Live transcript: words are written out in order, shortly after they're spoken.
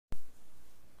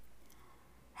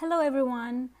Hello,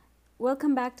 everyone.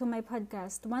 Welcome back to my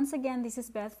podcast. Once again, this is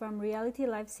Beth from Reality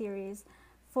Life Series.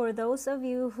 For those of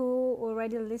you who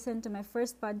already listened to my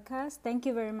first podcast, thank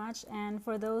you very much. And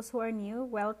for those who are new,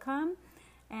 welcome.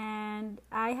 And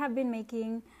I have been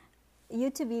making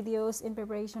YouTube videos in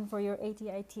preparation for your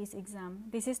ATIT's exam.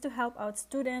 This is to help out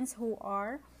students who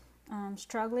are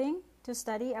struggling to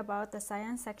study about the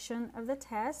science section of the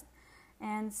test.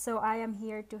 And so I am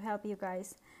here to help you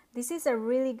guys. This is a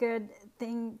really good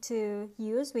thing to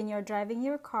use when you're driving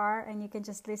your car and you can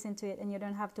just listen to it and you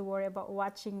don't have to worry about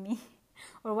watching me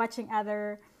or watching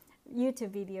other YouTube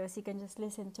videos. You can just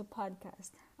listen to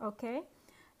podcasts, okay?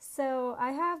 So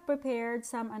I have prepared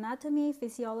some anatomy,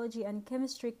 physiology, and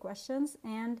chemistry questions,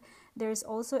 and there's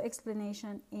also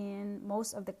explanation in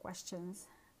most of the questions,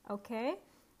 okay?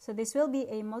 So this will be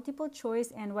a multiple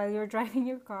choice, and while you're driving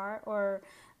your car or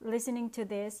listening to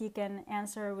this, you can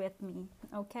answer with me,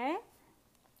 okay?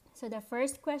 So the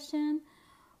first question,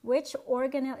 which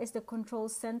organelle is the control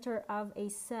center of a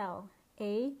cell?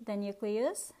 A, the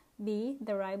nucleus, B,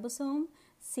 the ribosome,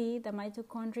 C, the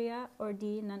mitochondria, or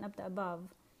D, none of the above?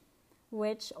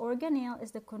 Which organelle is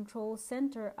the control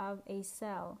center of a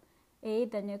cell? A,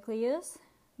 the nucleus,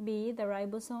 B, the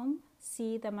ribosome,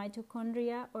 C, the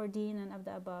mitochondria, or D, none of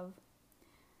the above?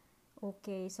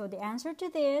 Okay, so the answer to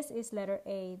this is letter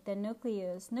A, the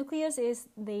nucleus. Nucleus is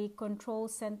the control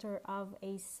center of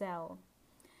a cell.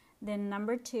 Then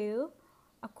number 2,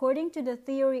 according to the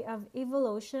theory of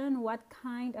evolution, what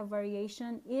kind of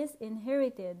variation is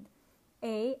inherited?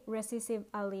 A, recessive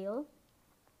allele,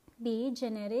 B,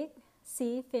 genetic,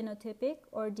 C, phenotypic,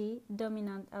 or D,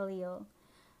 dominant allele?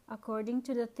 According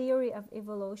to the theory of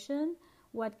evolution,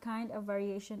 what kind of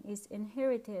variation is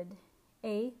inherited?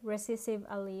 A, recessive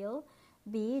allele,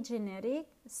 B, genetic,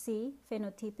 C,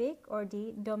 phenotypic, or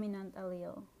D, dominant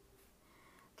allele?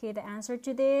 Okay, the answer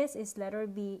to this is letter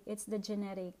B. It's the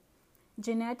genetic.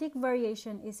 Genetic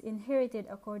variation is inherited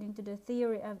according to the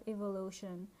theory of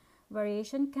evolution.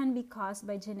 Variation can be caused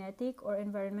by genetic or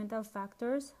environmental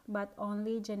factors, but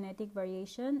only genetic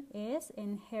variation is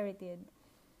inherited.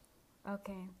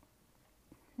 Okay.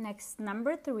 Next,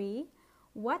 number 3.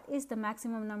 What is the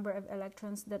maximum number of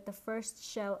electrons that the first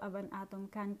shell of an atom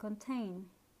can contain?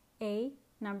 A,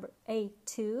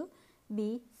 2,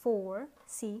 B, 4,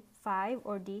 C, 5,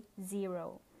 or D,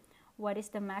 0? What is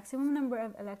the maximum number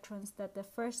of electrons that the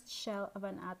first shell of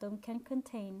an atom can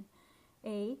contain?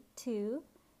 A, 2,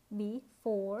 B,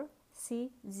 4,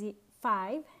 C,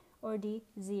 5, or D,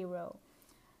 0?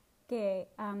 Okay,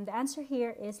 the answer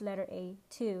here is letter A,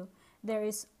 2. There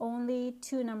is only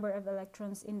 2 number of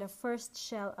electrons in the first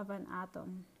shell of an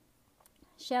atom.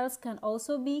 Shells can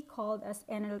also be called as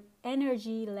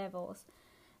energy levels.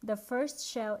 The first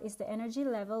shell is the energy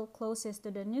level closest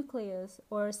to the nucleus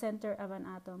or center of an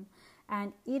atom,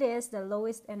 and it is the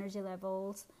lowest energy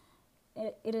levels.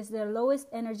 It is the lowest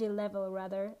energy level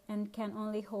rather, and can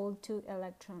only hold 2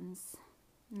 electrons.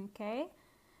 Okay.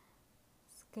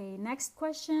 Okay, next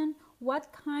question.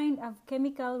 What kind of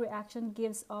chemical reaction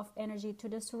gives off energy to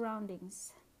the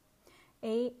surroundings?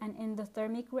 A, an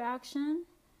endothermic reaction,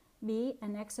 B,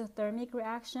 an exothermic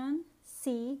reaction,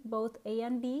 C, both A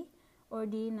and B, or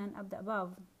D, none of the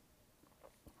above?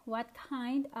 What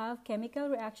kind of chemical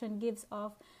reaction gives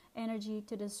off energy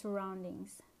to the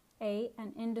surroundings? A,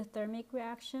 an endothermic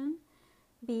reaction,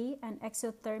 B, an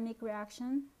exothermic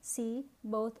reaction, C,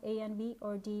 both A and B,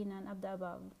 or D, none of the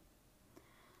above?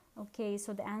 Okay,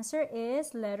 so the answer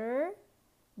is letter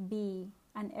B,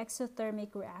 an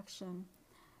exothermic reaction.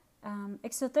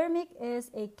 Exothermic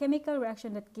is a chemical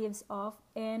reaction that gives off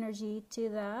energy to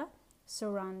the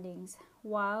surroundings,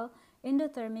 while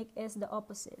endothermic is the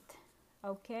opposite.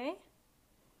 Okay?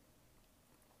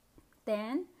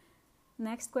 Then,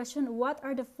 next question, what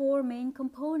are the 4 main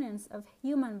components of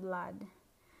human blood?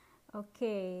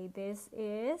 Okay, this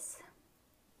is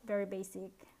very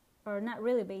basic. Or not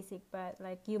really basic, but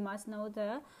like you must know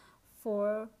the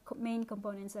 4 main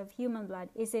components of human blood.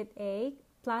 Is it A,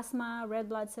 plasma, red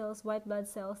blood cells, white blood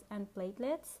cells, and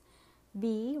platelets?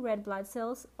 B, red blood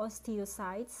cells,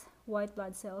 osteocytes, white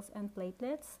blood cells, and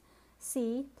platelets?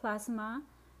 C, plasma,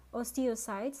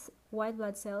 osteocytes, white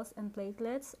blood cells, and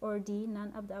platelets? Or D,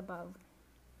 none of the above?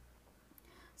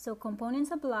 So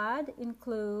components of blood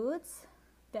includes,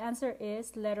 the answer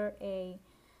is letter A,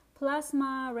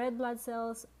 plasma, red blood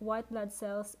cells, white blood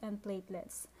cells, and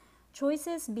platelets.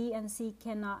 Choices B and C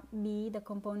cannot be the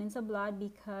components of blood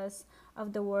because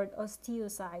of the word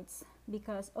osteocytes,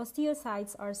 because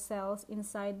osteocytes are cells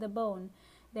inside the bone.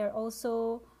 They're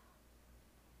also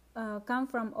come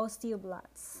from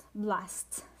osteoblasts,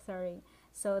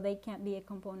 so they can't be a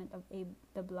component of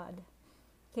the blood.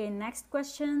 Okay, next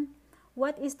question.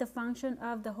 What is the function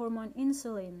of the hormone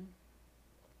insulin?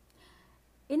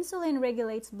 Insulin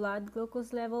regulates blood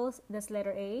glucose levels, that's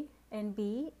letter A, and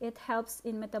B, it helps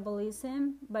in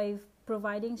metabolism by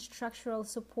providing structural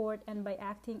support and by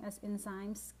acting as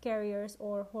enzymes, carriers,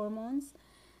 or hormones.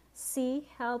 C,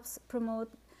 helps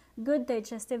promote good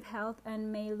digestive health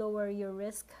and may lower your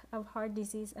risk of heart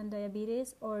disease and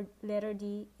diabetes, or letter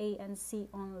D, A and C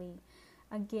only.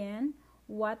 Again,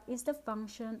 what is the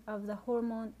function of the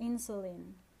hormone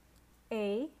insulin?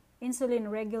 A, insulin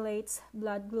regulates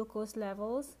blood glucose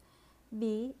levels.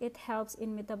 B, it helps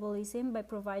in metabolism by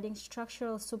providing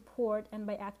structural support and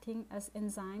by acting as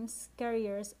enzymes,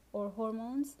 carriers, or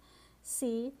hormones.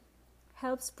 C,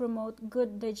 helps promote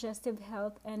good digestive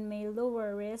health and may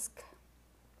lower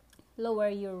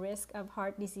your risk of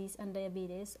heart disease and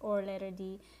diabetes, or letter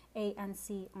D, A and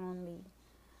C only.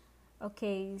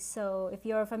 Okay, so if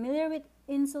you're familiar with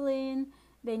insulin,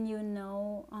 then you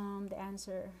know the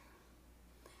answer.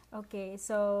 Okay,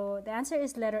 so the answer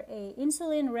is letter A.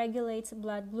 Insulin regulates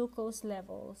blood glucose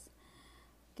levels.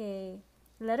 Okay,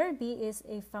 letter B is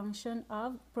a function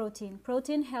of protein.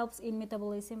 Protein helps in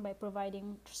metabolism by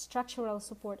providing structural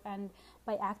support and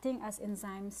by acting as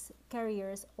enzymes,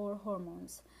 carriers, or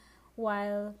hormones.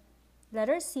 While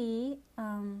letter C,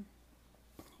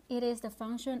 it is the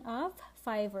function of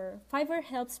fiber. Fiber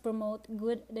helps promote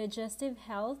good digestive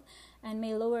health and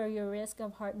may lower your risk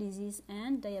of heart disease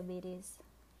and diabetes.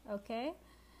 Okay,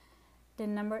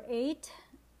 then number 7,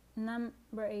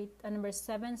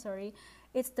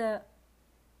 it's the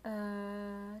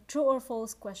true or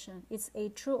false question. It's a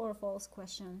true or false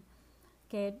question.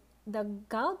 Okay, the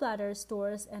gallbladder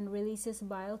stores and releases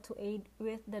bile to aid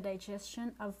with the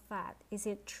digestion of fat. Is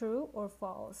it true or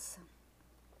false?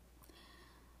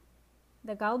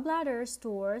 The gallbladder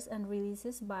stores and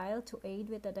releases bile to aid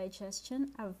with the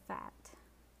digestion of fat.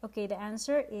 Okay, the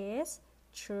answer is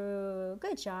true.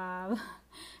 Good job.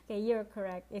 Okay, you're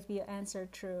correct if you answer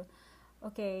true.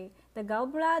 Okay, the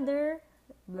gallbladder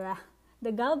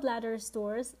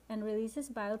stores and releases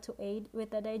bile to aid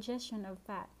with the digestion of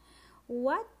fat.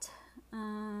 What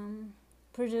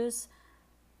produce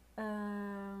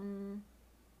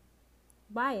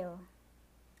bile?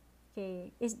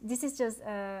 Okay, this is just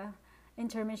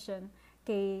intermission.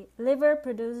 Okay, liver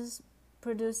produces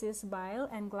bile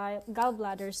and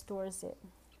gallbladder stores it.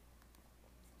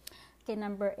 Okay,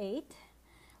 number 8.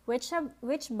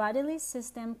 Which bodily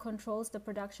system controls the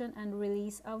production and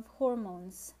release of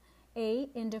hormones? A,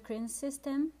 endocrine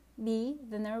system. B,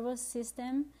 the nervous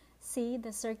system. C,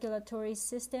 the circulatory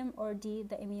system. Or D,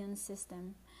 the immune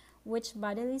system. Which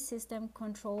bodily system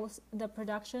controls the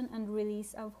production and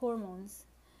release of hormones?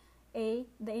 A,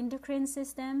 the endocrine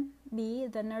system. B,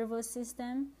 the nervous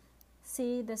system.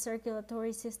 C, the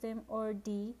circulatory system. Or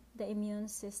D, the immune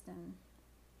system.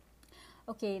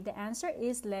 Okay, the answer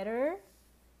is letter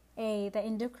A, the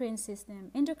endocrine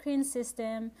system. Endocrine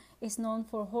system is known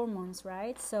for hormones,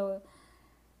 right? So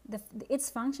its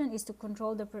function is to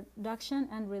control the production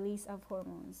and release of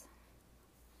hormones.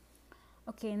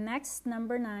 Okay, next,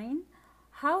 number 9.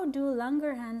 How do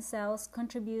Langerhans cells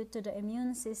contribute to the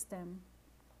immune system?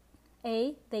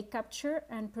 A, they capture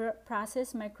and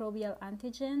process microbial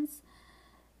antigens.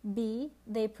 B,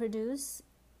 they produce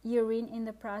urine in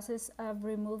the process of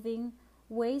removing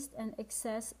waste and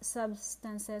excess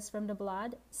substances from the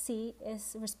blood. C,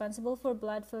 is responsible for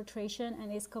blood filtration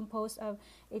and is composed of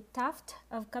a tuft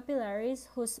of capillaries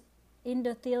whose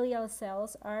endothelial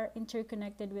cells are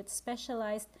interconnected with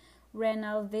specialized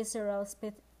renal visceral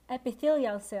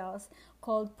epithelial cells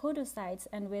called podocytes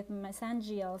and with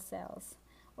mesangial cells.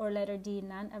 Or letter D,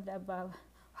 none of the above.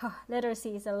 Letter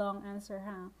C is a long answer,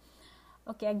 huh?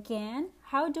 Okay, again,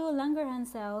 how do Langerhans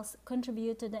cells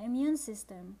contribute to the immune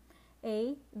system?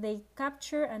 A, they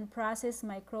capture and process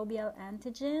microbial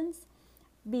antigens.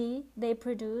 B, they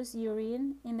produce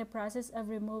urine in the process of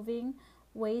removing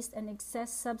waste and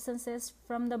excess substances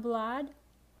from the blood.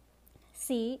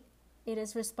 C, it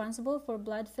is responsible for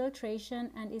blood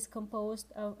filtration and is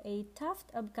composed of a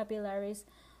tuft of capillaries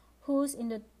whose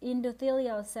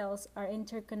endothelial cells are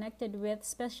interconnected with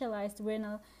specialized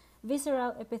renal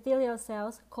visceral epithelial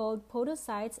cells called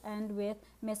podocytes and with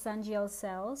mesangial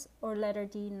cells. Or letter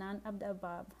D, none of the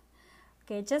above.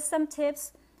 Okay, just some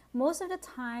tips. Most of the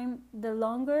time, the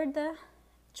longer the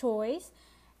choice,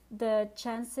 the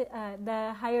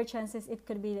higher chances it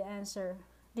could be the answer.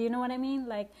 Do you know what I mean?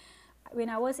 Like when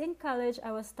I was in college,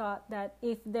 I was taught that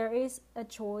if there is a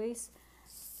choice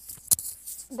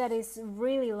that is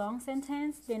really long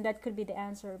sentence, then that could be the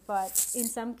answer. But in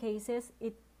some cases,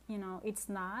 it's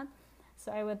not.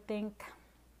 So I would think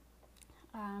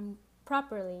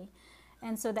properly.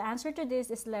 And so the answer to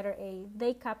this is letter A.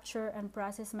 They capture and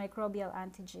process microbial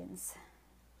antigens.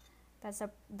 That's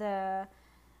the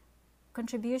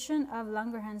contribution of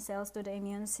Langerhans cells to the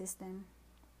immune system.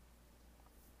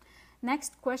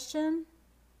 Next question,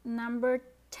 number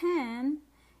 10.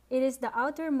 It is the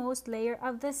outermost layer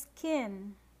of the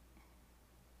skin.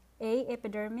 A.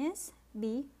 Epidermis,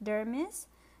 B. Dermis,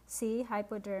 C.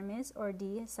 Hypodermis, or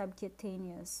D.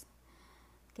 Subcutaneous.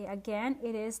 Okay, again,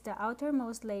 it is the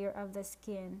outermost layer of the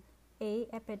skin. A.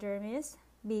 Epidermis,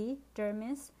 B.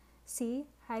 Dermis, C.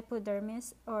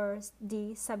 Hypodermis, or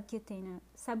D.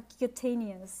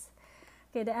 Subcutaneous.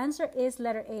 Okay, the answer is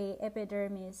letter A.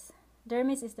 Epidermis.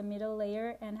 Dermis is the middle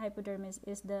layer, and hypodermis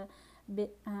is the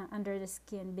under the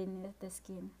skin, beneath the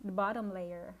skin, the bottom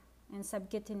layer, and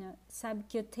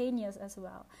subcutaneous as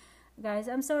well. Guys,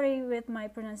 I'm sorry with my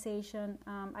pronunciation.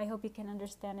 I hope you can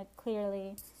understand it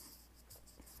clearly.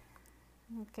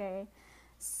 Okay,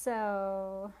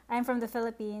 so I'm from the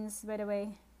Philippines, by the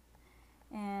way,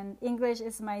 and English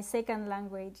is my second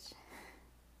language.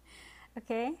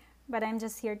 Okay, but I'm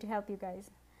just here to help you guys.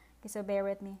 Okay, so bear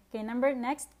with me. Okay,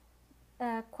 next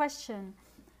question.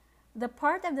 The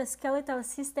part of the skeletal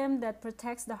system that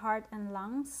protects the heart and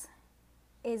lungs,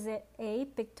 is it A.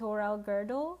 Pectoral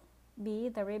girdle, B.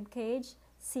 the rib cage,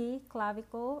 C.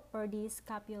 clavicle, or D.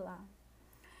 scapula?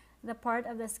 The part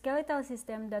of the skeletal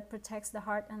system that protects the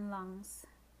heart and lungs.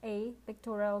 A.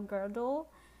 Pectoral girdle,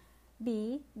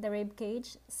 B. the rib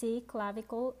cage, C.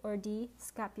 clavicle, or D.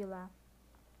 scapula.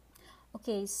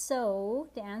 Okay, so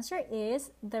the answer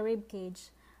is the rib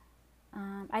cage.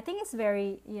 I think it's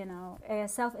very,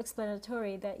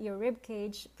 self-explanatory that your rib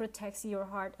cage protects your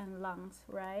heart and lungs,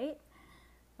 right?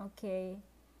 Okay.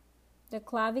 The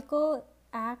clavicle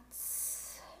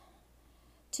acts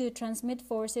to transmit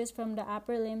forces from the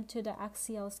upper limb to the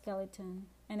axial skeleton.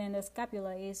 And then the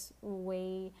scapula is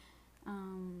way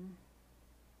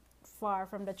far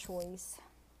from the choice.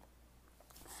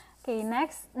 Okay,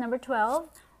 next, number 12.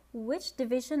 Which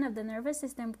division of the nervous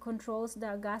system controls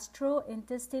the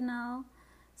gastrointestinal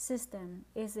system?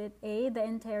 Is it A. the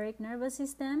enteric nervous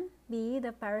system, B.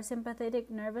 the parasympathetic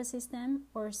nervous system,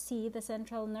 or C. the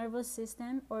central nervous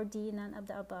system, or D. none of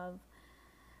the above?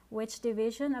 Which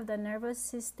division of the nervous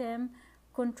system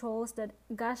controls the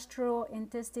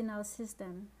gastrointestinal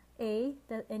system? A.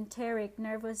 the enteric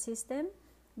nervous system,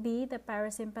 B. the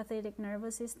parasympathetic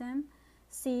nervous system,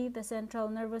 C. the central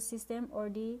nervous system, or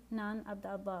D. none of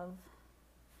the above.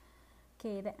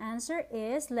 Okay, the answer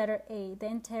is letter A, the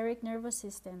enteric nervous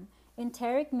system.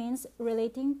 Enteric means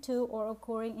relating to or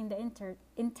occurring in the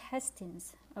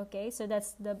intestines. Okay, so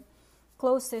that's the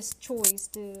closest choice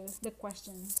to the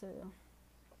question. So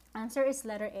answer is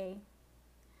letter A.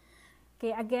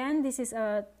 Okay, again, this is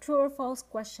a true or false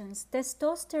questions.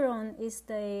 Testosterone is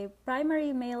the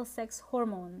primary male sex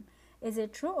hormone. Is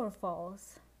it true or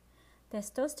false?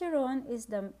 Testosterone is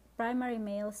the primary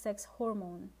male sex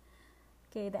hormone.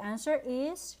 Okay, the answer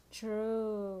is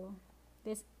true.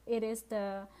 It is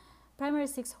the primary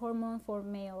sex hormone for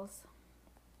males.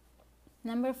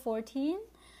 Number 14.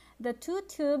 The two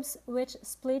tubes which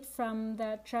split from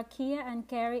the trachea and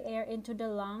carry air into the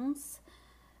lungs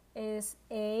is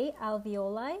A.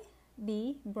 alveoli,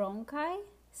 B. bronchi,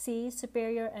 C.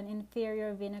 superior and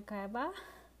inferior vena cava,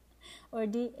 or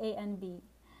D. A and B.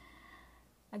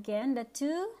 Again, the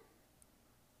two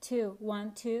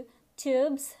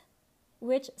tubes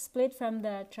which split from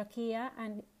the trachea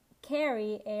and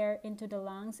carry air into the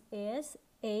lungs is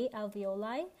A.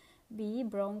 alveoli, B.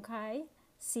 bronchi,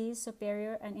 C.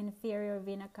 superior and inferior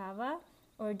vena cava,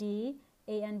 or D.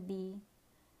 A and B.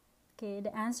 Okay,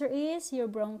 the answer is your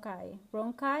bronchi.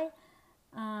 Bronchi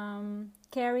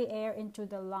carry air into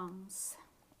the lungs.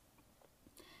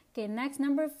 Okay, next,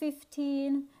 number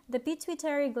 15. The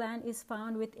pituitary gland is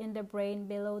found within the brain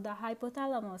below the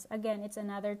hypothalamus. Again, it's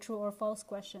another true or false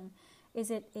question. Is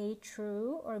it A,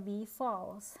 true, or B,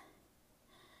 false?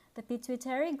 The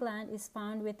pituitary gland is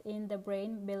found within the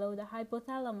brain below the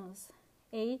hypothalamus.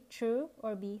 A, true,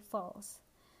 or B, false?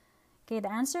 Okay,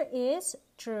 the answer is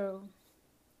true.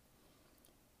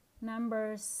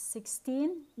 Number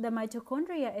 16. The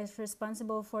mitochondria is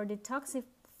responsible for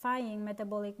detoxifying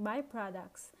metabolic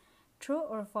byproducts. True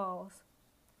or false?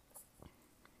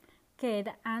 Okay,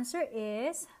 the answer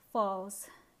is false.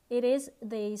 It is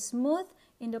the smooth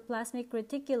endoplasmic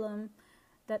reticulum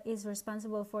that is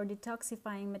responsible for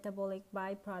detoxifying metabolic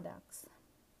byproducts.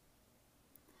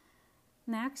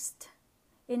 Next,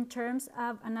 in terms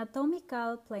of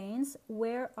anatomical planes,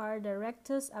 where are the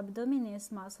rectus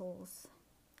abdominis muscles?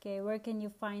 Okay, where can you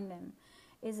find them?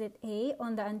 Is it A,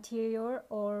 on the anterior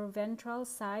or ventral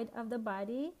side of the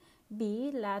body,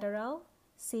 B, lateral,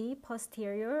 C,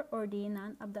 posterior, or D,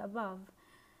 none of the above.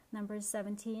 Number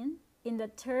 17, in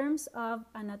terms of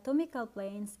anatomical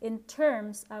planes,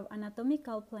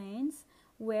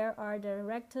 where are the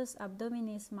rectus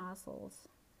abdominis muscles?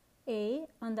 A,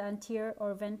 on the anterior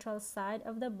or ventral side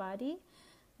of the body,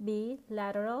 B,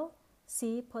 lateral,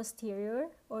 C, posterior,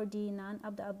 or D, none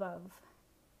of the above.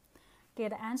 Okay,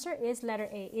 the answer is letter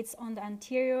A. It's on the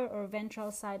anterior or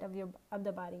ventral side of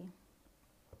the body.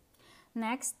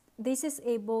 Next, this is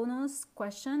a bonus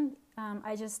question.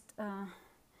 I just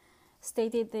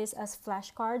stated this as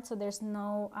flashcard, so there's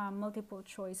no multiple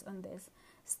choice on this.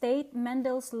 State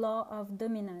Mendel's law of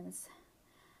dominance.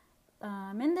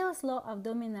 Mendel's law of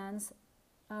dominance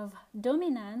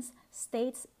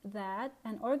states that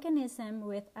an organism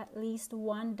with at least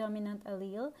one dominant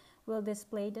allele will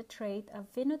display the trait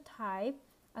of phenotype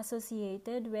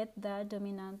associated with the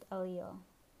dominant allele.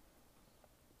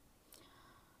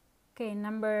 Okay,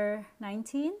 number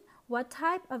 19. What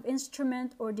type of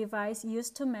instrument or device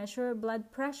used to measure blood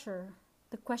pressure?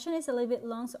 The question is a little bit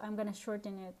long, so I'm going to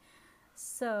shorten it.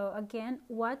 So again,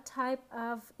 what type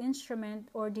of instrument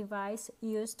or device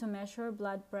used to measure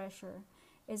blood pressure?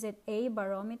 Is it A,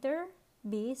 barometer,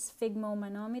 B,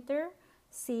 sphygmomanometer,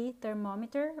 C,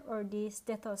 thermometer, or D,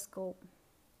 stethoscope?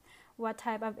 What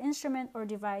type of instrument or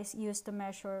device used to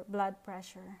measure blood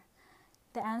pressure?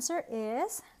 The answer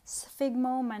is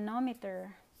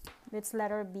sphygmomanometer. It's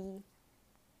letter B.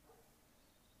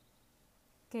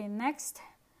 Okay, next,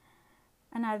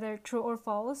 another true or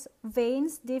false.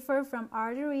 Veins differ from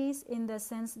arteries in the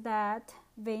sense that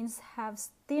veins have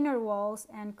thinner walls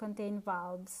and contain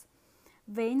valves.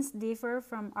 Veins differ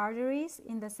from arteries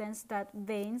in the sense that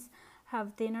veins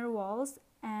have thinner walls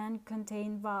and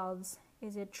contain valves.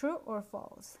 Is it true or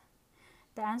false?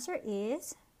 The answer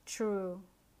is true.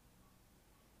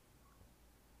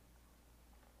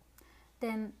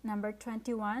 Then number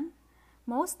 21.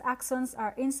 Most axons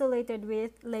are insulated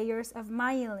with layers of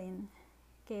myelin.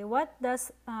 Okay, what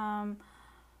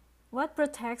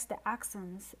protects the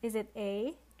axons? Is it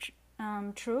A,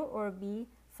 true, or B,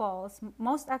 false?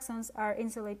 Most axons are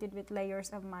insulated with layers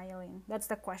of myelin. That's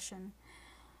the question.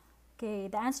 Okay,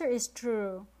 the answer is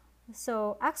true.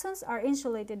 So axons are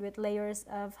insulated with layers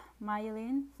of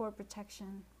myelin for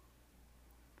protection.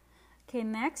 Okay,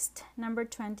 next, number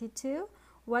 22.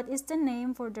 What is the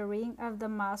name for the ring of the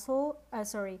muscle?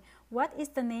 What is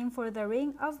the name for the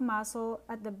ring of muscle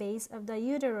at the base of the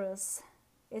uterus?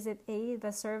 Is it A,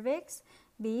 the cervix,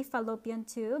 B, fallopian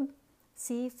tube,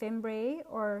 C, fimbriae,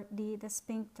 or D, the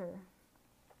sphincter?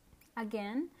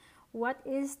 Again, what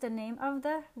is the name of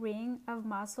the ring of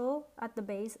muscle at the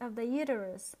base of the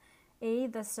uterus? A,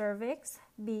 the cervix,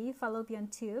 B, fallopian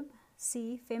tube,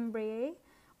 C, fimbriae,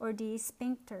 or D,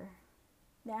 sphincter?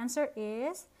 The answer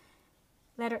is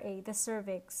letter A, the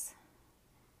cervix.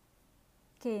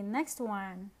 Okay, next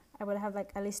one. I will have like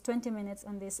at least 20 minutes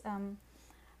on this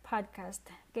podcast.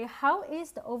 Okay, how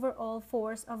is the overall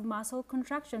force of muscle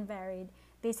contraction varied?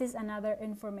 This is another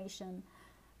information.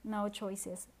 No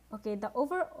choices. Okay, the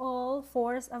overall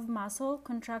force of muscle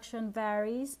contraction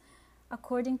varies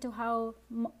according to how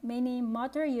many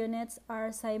motor units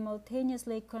are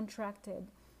simultaneously contracted.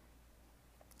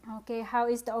 Okay, how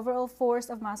is the overall force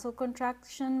of muscle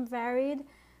contraction varied?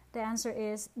 The answer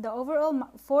is the overall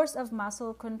force of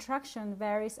muscle contraction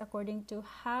varies according to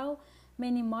how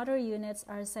many motor units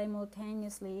are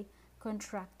simultaneously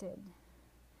contracted.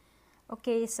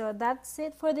 Okay, so that's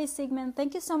it for this segment.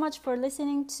 Thank you so much for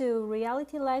listening to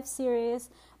Reality Life series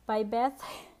by Beth.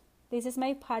 This is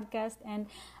my podcast, and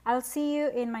I'll see you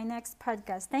in my next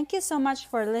podcast. Thank you so much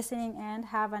for listening, and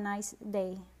have a nice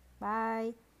day.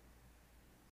 Bye.